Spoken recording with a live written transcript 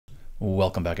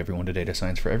Welcome back everyone to Data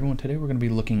Science for Everyone. Today we're going to be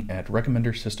looking at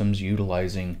recommender systems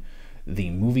utilizing the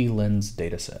Movie Lens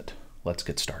dataset. Let's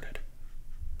get started.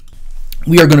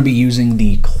 We are going to be using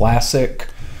the classic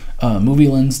Movie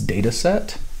Lens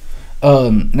dataset.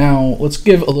 Now let's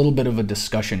give a little bit of a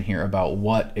discussion here about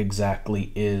what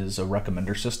exactly is a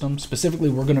recommender system. Specifically,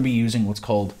 we're going to be using what's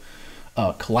called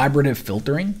collaborative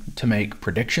filtering to make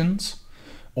predictions,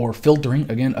 or filtering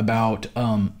again about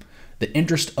the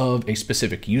interest of a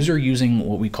specific user using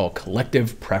what we call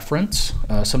collective preference,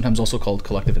 sometimes also called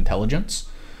collective intelligence.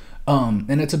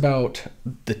 And it's about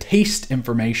the taste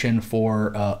information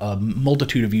for a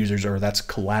multitude of users, or that's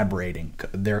collaborating.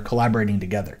 They're collaborating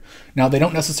together. Now, they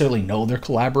don't necessarily know they're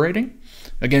collaborating.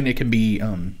 Again, it can be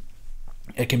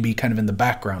kind of in the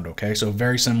background, okay? So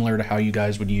very similar to how you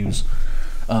guys would use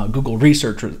Google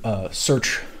research,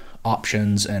 search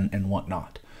options and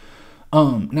whatnot.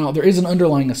 Now, there is an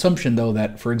underlying assumption, though,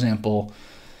 that, for example,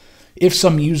 if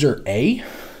some user A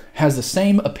has the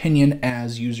same opinion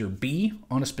as user B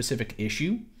on a specific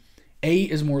issue, A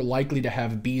is more likely to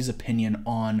have B's opinion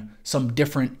on some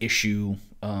different issue,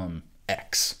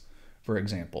 X, for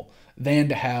example, than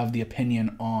to have the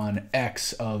opinion on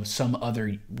X of some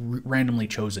other randomly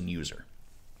chosen user.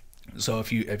 So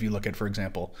if you look at, for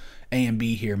example, A and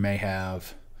B here may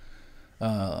have,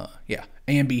 A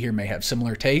and B here may have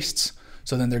similar tastes.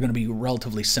 So then they're going to be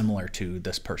relatively similar to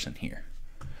this person here.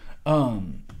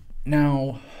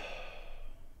 Now,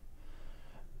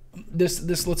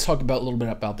 let's talk about a little bit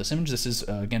about this image. This is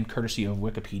again courtesy of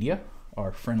Wikipedia,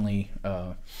 our friendly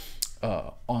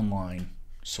online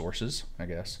sources, I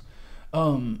guess.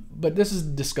 But this is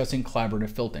discussing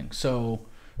collaborative filtering. So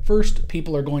first,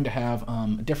 people are going to have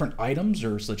different items,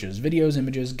 or such as videos,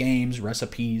 images, games,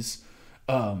 recipes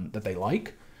that they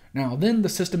like. Now, then the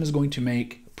system is going to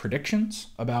make predictions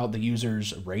about the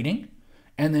user's rating,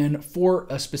 and then for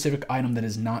a specific item that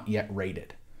is not yet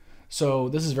rated. So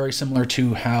this is very similar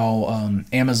to how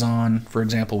Amazon, for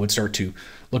example, would start to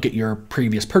look at your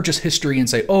previous purchase history and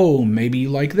say, oh, maybe you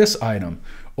like this item,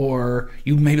 or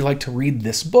you maybe like to read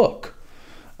this book,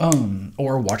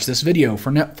 or watch this video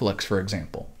for Netflix, for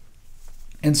example.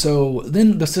 And so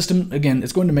then the system, again,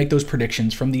 is going to make those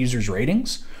predictions from the user's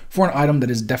ratings for an item that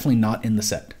is definitely not in the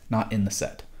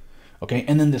set, okay?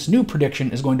 And then this new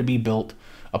prediction is going to be built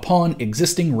upon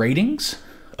existing ratings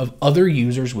of other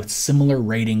users with similar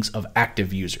ratings of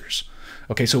active users.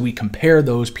 Okay, so we compare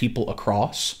those people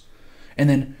across. And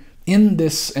then in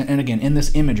this, and again, in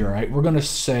this image, all right, we're going to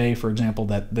say, for example,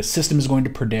 that the system is going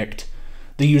to predict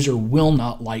the user will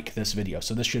not like this video.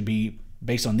 So this should be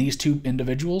based on these two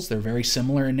individuals. They're very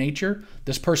similar in nature.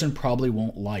 This person probably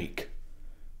won't like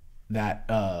that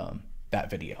that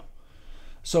video.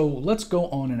 So let's go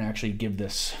on and actually give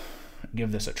this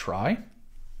a try.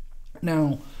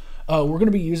 Now, we're going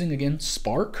to be using, again,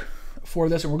 Spark for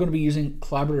this, and we're going to be using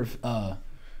collaborative,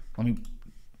 let me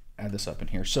add this up in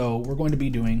here. So we're going to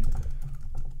be doing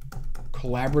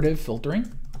collaborative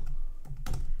filtering.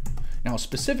 Now,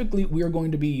 specifically, we are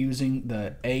going to be using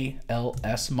the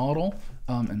ALS model,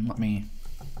 and let me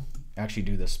actually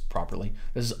do this properly.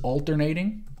 This is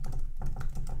alternating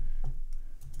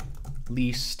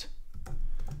least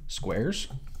squares.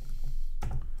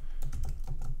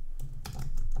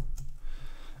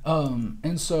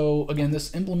 And so, again,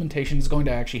 this implementation is going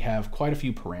to actually have quite a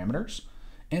few parameters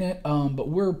in it, but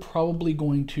we're probably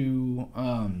going to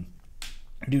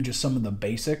do just some of the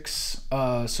basics.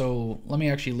 So let me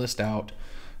actually list out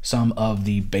some of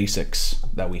the basics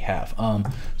that we have.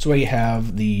 So we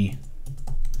have the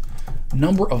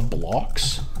number of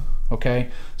blocks, okay?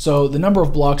 So the number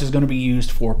of blocks is going to be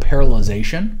used for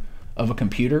parallelization of a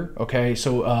computer, okay?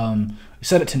 So we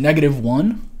set it to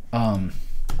 -1.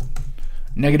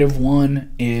 -1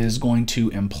 is going to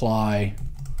imply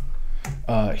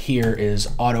here is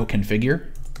auto configure.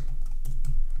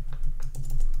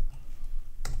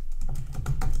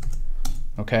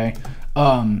 Okay,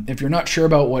 if you're not sure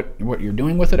about what you're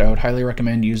doing with it, I would highly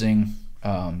recommend using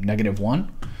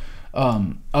 -1.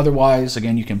 Otherwise,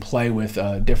 again, you can play with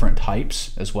different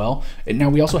types as well. And now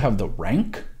we also have the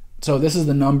rank. So this is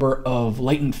the number of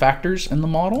latent factors in the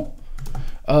model.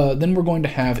 Then we're going to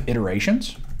have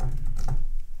iterations.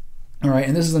 All right,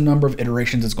 and this is the number of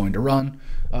iterations it's going to run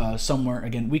somewhere.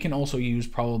 Again, we can also use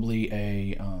probably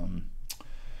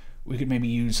we could maybe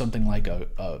use something like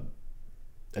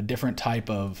a different type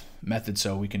of method.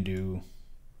 So we can do,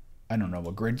 I don't know,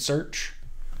 a grid search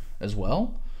as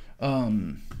well.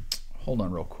 Hold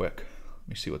on real quick. Let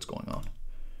me see what's going on.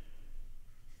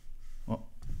 Well,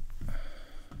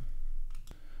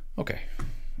 okay,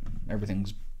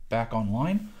 everything's back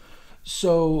online.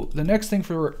 So the next thing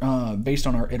for based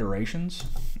on our iterations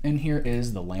in here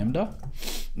is the lambda.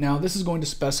 Now this is going to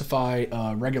specify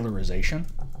regularization.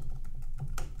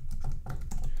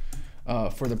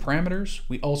 For the parameters,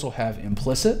 we also have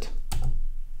implicit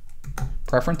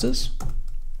preferences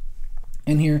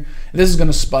in here. This is going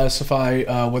to specify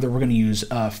whether we're going to use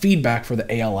feedback for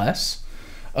the ALS.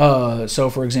 So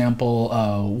for example,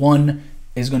 1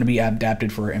 is going to be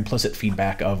adapted for implicit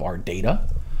feedback of our data.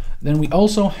 Then we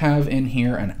also have in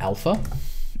here an alpha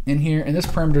in here, and this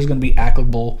parameter is going to be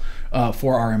applicable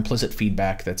for our implicit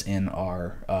feedback that's in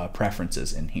our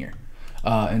preferences in here.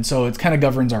 And so it kind of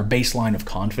governs our baseline of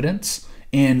confidence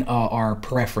in our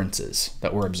preferences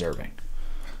that we're observing.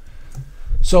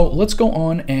 So let's go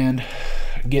on and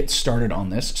get started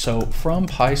on this. So from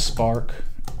PySpark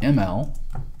ML,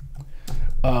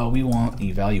 we want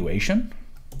evaluation.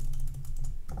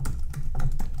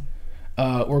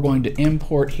 We're going to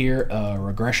import here a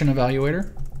regression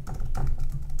evaluator.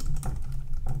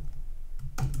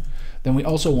 Then we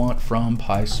also want from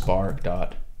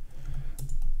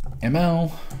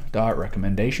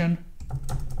PySpark.ml.recommendation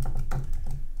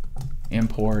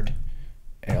import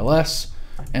ALS,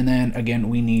 and then again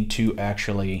we need to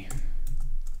actually,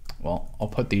 well, I'll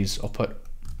put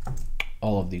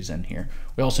all of these in here.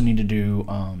 We also need to do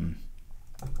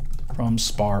from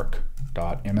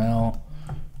spark.ml.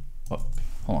 Oh,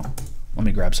 hold on, let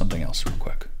me grab something else real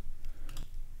quick.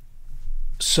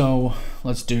 So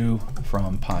let's do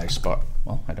from PySpark.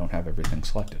 Well, I don't have everything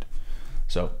selected.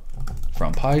 So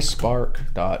from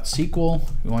PySpark.SQL,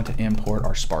 we want to import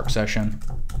our Spark session.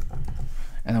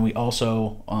 And then we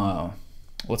also,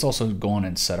 let's also go on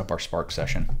and set up our Spark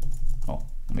session. Oh,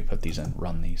 let me put these in,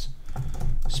 run these.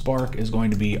 Spark is going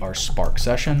to be our Spark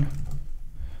session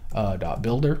dot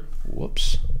builder.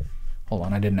 Whoops. Hold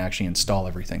on, I didn't actually install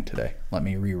everything today. Let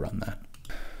me rerun that.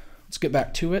 Let's get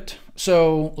back to it.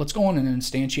 So let's go on and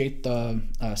instantiate the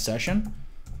session.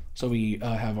 So we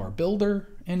have our builder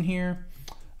in here.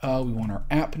 We want our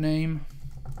app name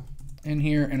in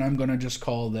here, and I'm going to just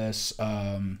call this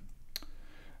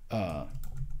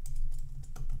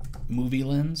movie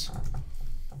lens.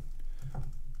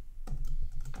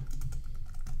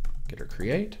 Get her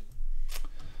create.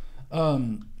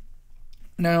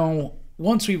 Now,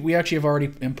 once we actually have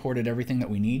already imported everything that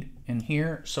we need in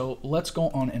here, so let's go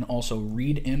on and also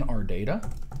read in our data.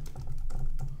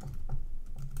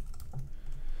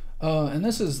 And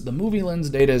this is the movie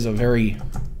lens data is a very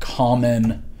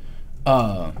common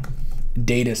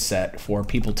data set for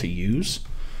people to use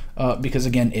because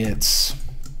again it's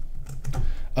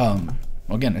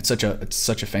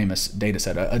such a famous data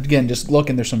set. Again, just look,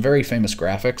 and there's some very famous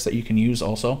graphics that you can use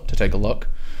also to take a look.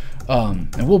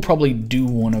 And we'll probably do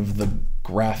one of the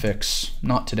graphics,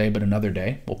 not today, but another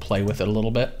day. We'll play with it a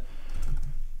little bit.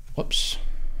 Whoops.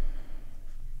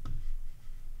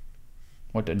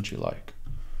 What didn't you like?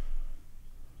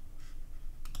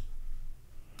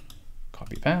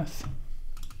 Copy path.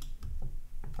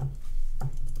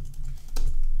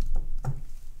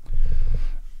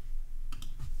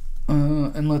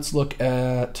 And let's look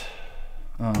at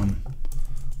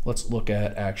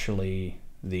actually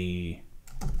the,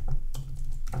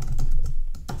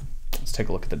 let's take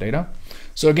a look at the data.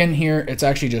 So again, here it's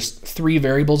actually just 3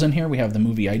 variables in here. We have the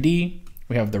movie ID,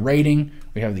 we have the rating,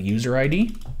 we have the user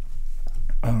ID,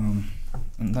 and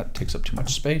that takes up too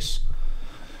much space.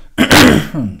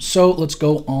 So let's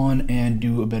go on and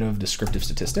do a bit of descriptive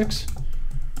statistics.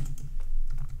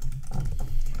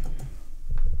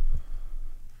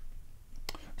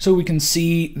 So we can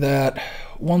see that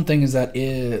one thing is that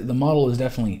the model is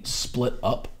definitely split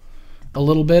up a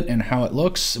little bit in how it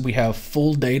looks. We have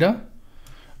full data.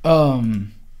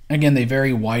 Again, they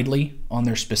vary widely on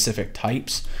their specific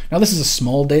types. Now this is a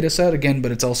small data set again,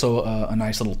 but it's also a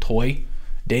nice little toy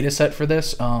data set for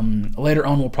this. Later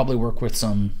on, we'll probably work with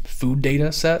some food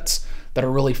data sets that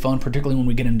are really fun, particularly when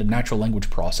we get into natural language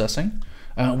processing.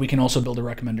 We can also build a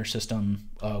recommender system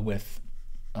with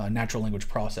natural language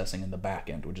processing in the back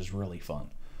end, which is really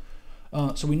fun.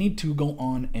 So we need to go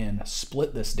on and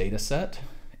split this data set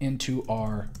into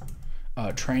our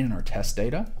train and our test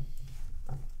data.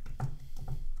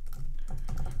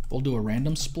 We'll do a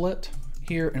random split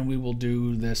here, and we will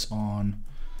do this on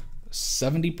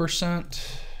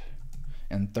 70%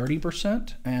 and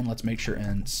 30%. And let's make sure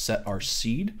and set our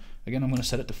seed. Again, I'm going to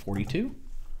set it to 42.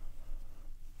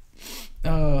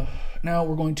 Now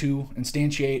we're going to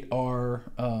instantiate our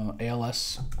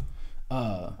ALS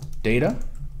data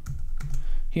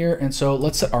here, and so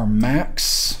let's set our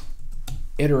max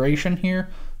iteration here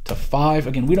to 5.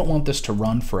 Again, we don't want this to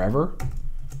run forever.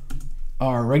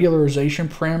 Our regularization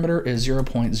parameter is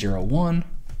 0.01.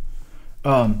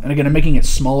 And again, I'm making it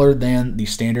smaller than the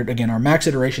standard. Again, our max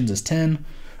iterations is 10.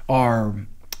 Our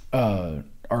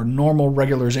normal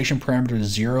regularization parameter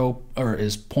is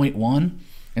 0.1.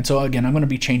 And so again, I'm going to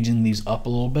be changing these up a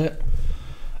little bit.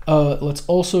 Let's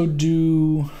also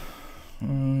do,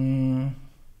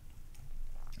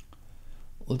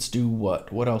 let's do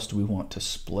what? What else do we want to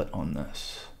split on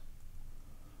this?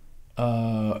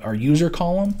 Our user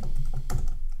column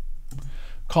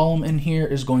in here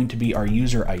is going to be our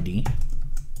user ID.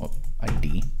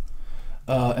 ID.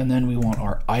 And then we want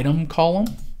our item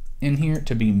column in here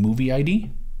to be movie ID.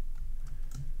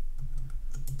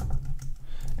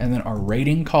 And then our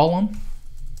rating column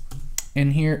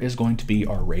in here is going to be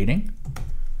our rating.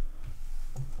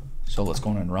 So let's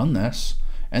go on and run this.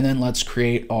 And then let's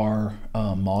create our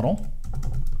model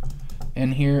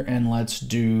in here, and let's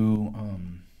do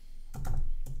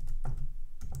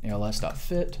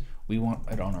ls.fit. We want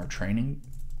it on our training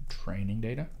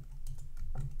data.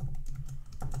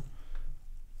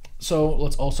 So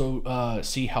let's also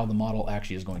see how the model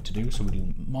actually is going to do. So we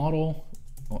do model,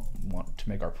 we want to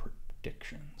make our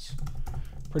predictions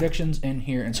in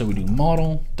here, and so we do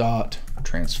model dot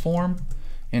transform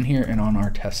in here and on our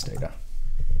test data.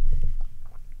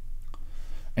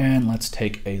 And let's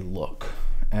take a look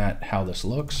at how this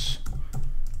looks.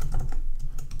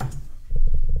 And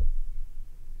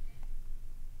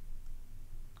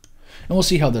we'll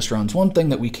see how this runs. One thing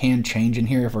that we can change in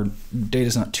here if our data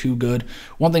is not too good,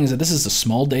 one thing is that this is a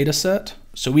small data set,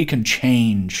 so we can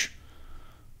change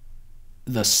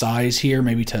the size here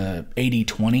maybe to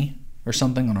 80-20 or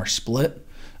something on our split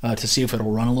to see if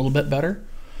it'll run a little bit better.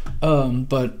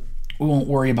 But we won't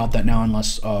worry about that now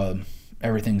unless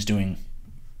everything's doing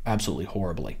absolutely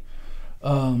horribly.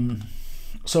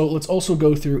 So let's also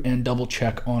go through and double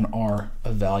check on our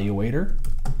evaluator.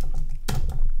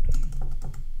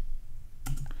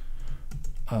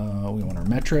 We want our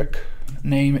metric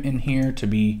name in here to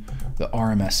be the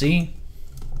RMSE.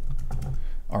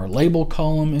 Our label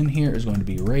column in here is going to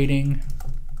be rating.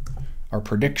 Our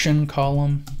prediction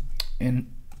column there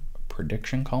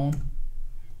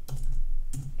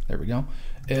we go,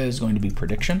 is going to be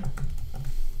prediction.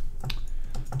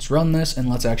 Let's run this and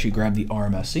let's actually grab the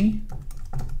RMSE.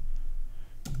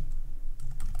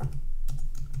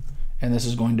 And this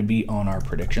is going to be on our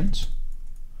predictions.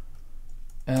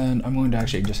 And I'm going to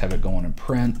actually just have it go on and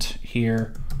print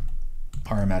here,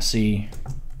 RMSE.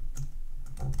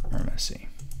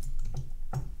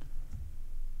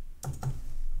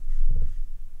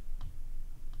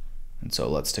 And so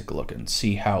let's take a look and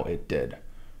see how it did.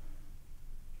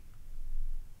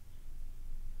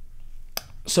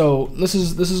 So this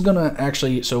is gonna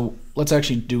actually, so let's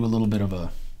actually do a little bit of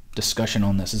a discussion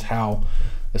on this, is how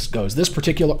this goes. This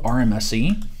particular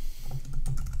RMSE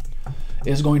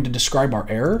is going to describe our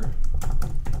error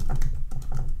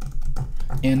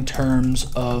in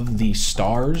terms of the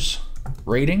stars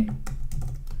rating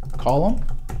column.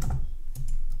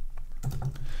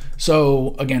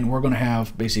 So again, we're going to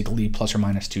have basically plus or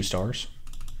minus 2 stars.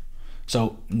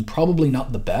 So probably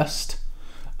not the best.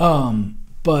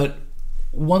 But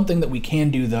one thing that we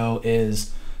can do though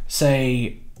is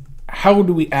say, how would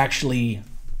we actually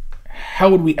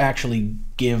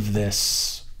give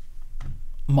this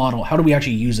model, how do we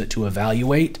actually use it to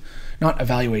evaluate, not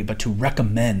evaluate, but to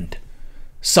recommend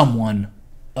someone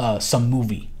some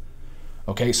movie?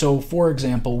 Okay, so for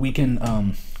example, we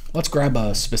can, let's grab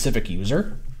a specific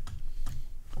user.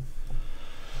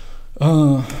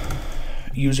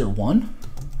 User 1,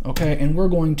 okay, and we're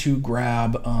going to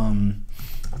grab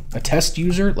a test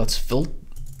user. Let's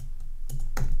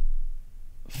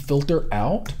filter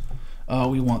out.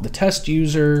 We want the test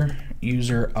user,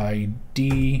 user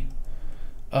ID,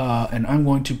 and I'm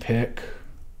going to pick,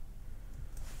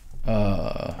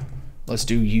 let's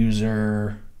do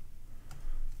user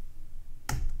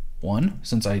 1,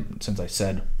 since I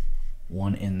said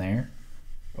 1 in there,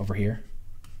 over here.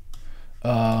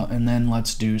 And then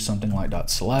let's do something like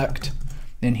 .select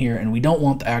in here, and we don't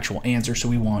want the actual answer, so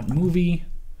we want movie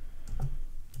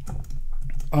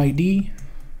ID,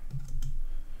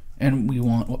 and we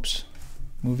want,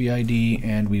 movie ID,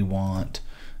 and we want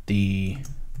the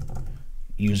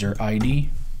user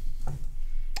ID.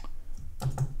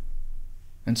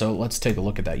 And so let's take a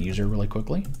look at that user really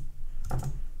quickly.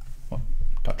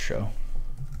 .show.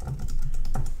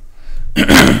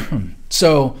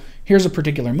 So here's a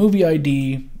particular movie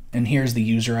ID, and here's the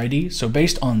user ID. So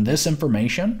based on this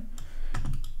information,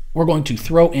 we're going to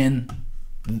throw in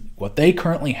what they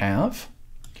currently have,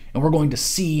 and we're going to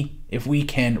see if we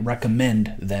can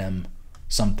recommend them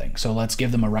something. So let's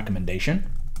give them a recommendation.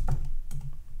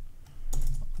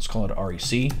 Let's call it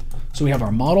REC. So we have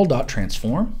our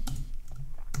model.transform,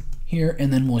 here,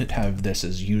 and then we'll have this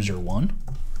as user 1.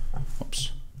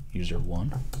 Oops, user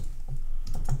 1.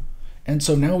 And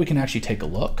so now we can actually take a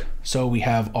look. So we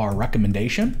have our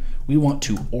recommendation. We want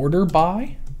to order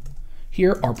by,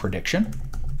 here our prediction.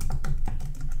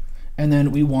 And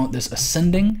then we want this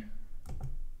ascending.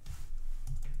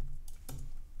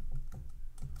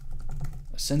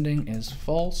 Ascending is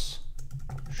false,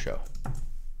 show.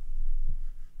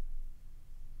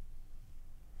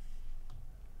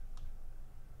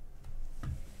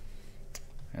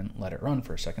 And let it run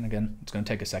for a second. Again, it's going to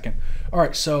take a second. All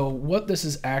right, so what this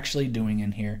is actually doing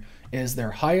in here is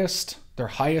their highest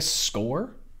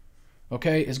score,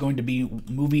 okay, is going to be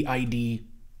movie ID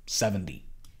 70.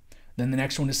 Then the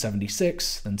next one is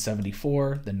 76, then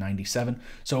 74, then 97.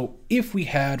 So if we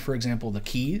had, for example, the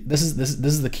key, this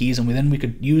is the keys, and then we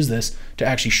could use this to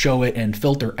actually show it and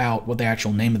filter out what the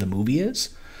actual name of the movie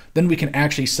is. Then we can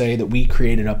actually say that we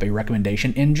created up a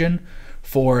recommendation engine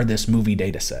for this movie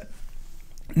data set.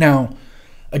 Now,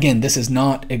 again, this is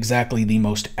not exactly the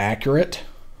most accurate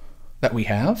that we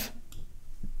have.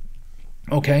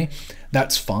 Okay,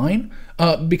 that's fine,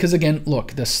 because again,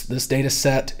 look, this data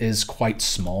set is quite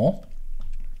small.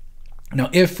 Now,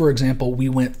 if, for example, we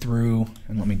went through,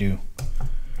 and let me do,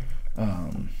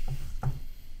 let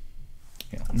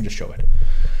me just show it.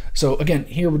 So again,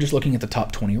 here we're just looking at the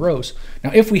top 20 rows.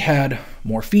 Now, if we had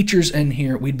more features in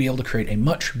here, we'd be able to create a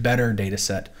much better data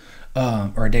set,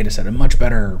 a much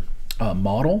better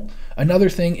model. Another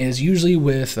thing is usually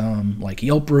with like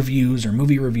Yelp reviews or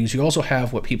movie reviews, you also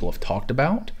have what people have talked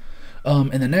about.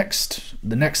 And the next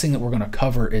thing that we're going to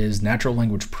cover is natural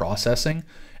language processing.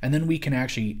 And then we can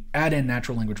actually add in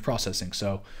natural language processing.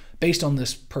 So based on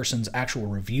this person's actual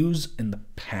reviews in the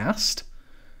past,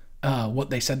 what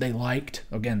they said they liked,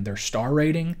 again, their star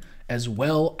rating, as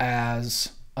well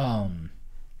as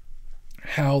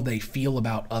how they feel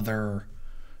about other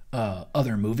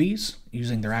movies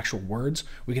using their actual words,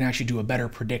 we can actually do a better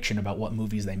prediction about what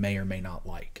movies they may or may not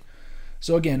like.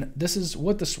 So again, this is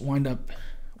what this wind up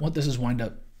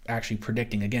actually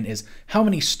predicting, again, is how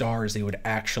many stars they would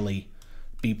actually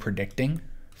be predicting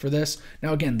for this.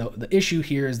 Now again, the issue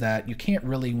here is that you can't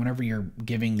really, whenever you're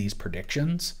giving these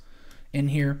predictions in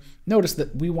here, notice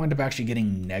that we wind up actually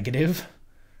getting negative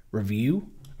review.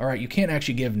 All right, you can't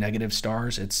actually give negative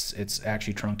stars. It's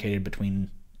actually truncated between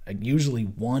usually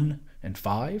 1 and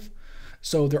 5.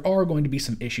 So there are going to be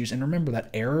some issues, and remember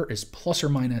that error is plus or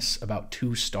minus about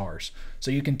 2 stars. So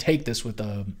you can take this with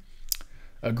a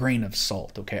grain of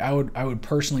salt. Okay, I would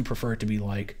personally prefer it to be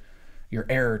like your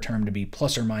error term to be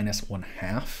plus or minus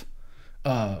 1/2,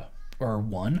 or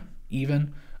 1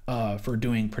 even, for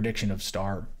doing prediction of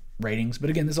star ratings. But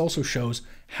again, this also shows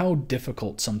how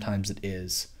difficult sometimes it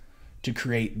is to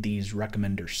create these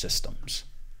recommender systems.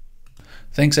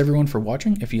 Thanks everyone for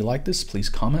watching. If you like this, please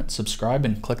comment, subscribe,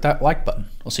 and click that like button.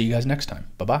 I'll see you guys next time.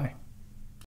 Bye-bye.